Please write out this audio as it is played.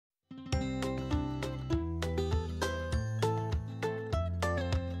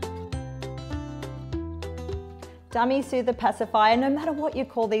Dummy, soother, pacifier, no matter what you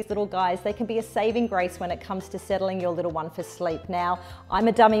call these little guys, they can be a saving grace when it comes to settling your little one for sleep. Now, I'm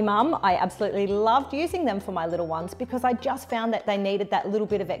a dummy mum. I absolutely loved using them for my little ones because I just found that they needed that little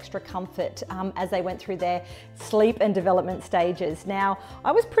bit of extra comfort as they went through their sleep and development stages. Now,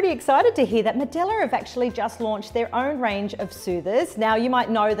 I was pretty excited to hear that Medela have actually just launched their own range of soothers. Now, you might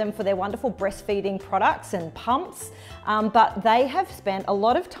know them for their wonderful breastfeeding products and pumps, but they have spent a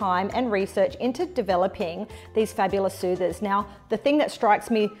lot of time and research into developing these fabulous soothers. Now, the thing that strikes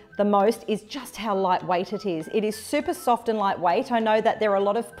me the most is just how lightweight it is. It is super soft and lightweight. I know that there are a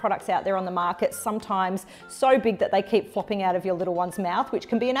lot of products out there on the market, sometimes so big that they keep flopping out of your little one's mouth, which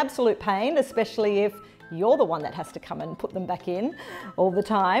can be an absolute pain, especially if you're the one that has to come and put them back in all the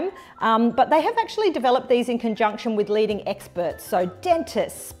time. But they have actually developed these in conjunction with leading experts, so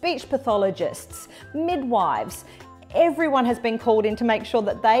dentists, speech pathologists, midwives. Everyone has been called in to make sure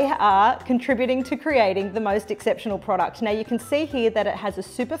that they are contributing to creating the most exceptional product. Now you can see here that it has a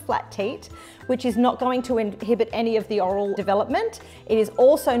super flat teat, which is not going to inhibit any of the oral development. It is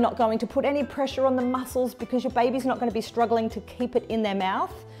also not going to put any pressure on the muscles because your baby's not going to be struggling to keep it in their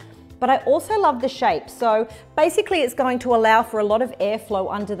mouth. But I also love the shape. So basically it's going to allow for a lot of airflow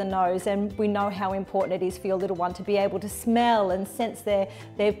under the nose, and we know how important it is for your little one to be able to smell and sense their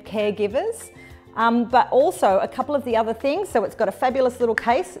caregivers. But also a couple of the other things. So it's got a fabulous little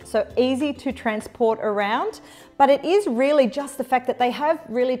case, so easy to transport around. But it is really just the fact that they have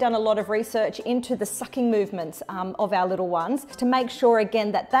really done a lot of research into the sucking movements of our little ones to make sure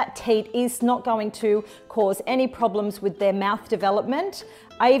again that that teat is not going to cause any problems with their mouth development.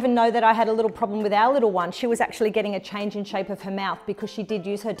 I even know that I had a little problem with our little one. She was actually getting a change in shape of her mouth because she did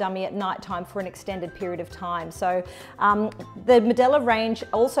use her dummy at night time for an extended period of time. So the Medela range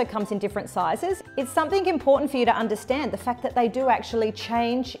also comes in different sizes. It's something important for you to understand, the fact that they do actually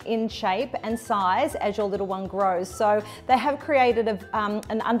change in shape and size as your little one grows. So they have created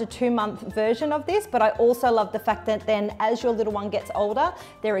an under 2-month version of this, but I also love the fact that then as your little one gets older,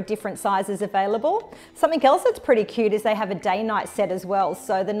 there are different sizes available. Something else that's pretty cute is they have a day-night set as well.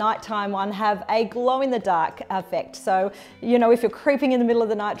 So the nighttime one have a glow-in-the-dark effect. So, you know, if you're creeping in the middle of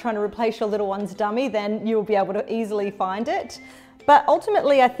the night trying to replace your little one's dummy, then you'll be able to easily find it. But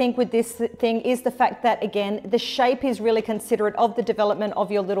ultimately, I think with this thing is the fact that, again, the shape is really considerate of the development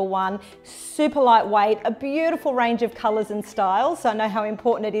of your little one. Super lightweight, a beautiful range of colors and styles. So I know how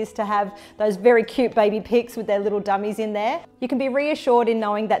important it is to have those very cute baby pics with their little dummies in there. You can be reassured in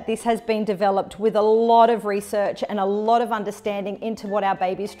knowing that this has been developed with a lot of research and a lot of understanding into what our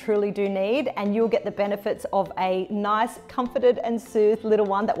babies truly do need. And you'll get the benefits of a nice, comforted and soothed little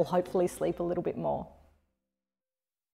one that will hopefully sleep a little bit more.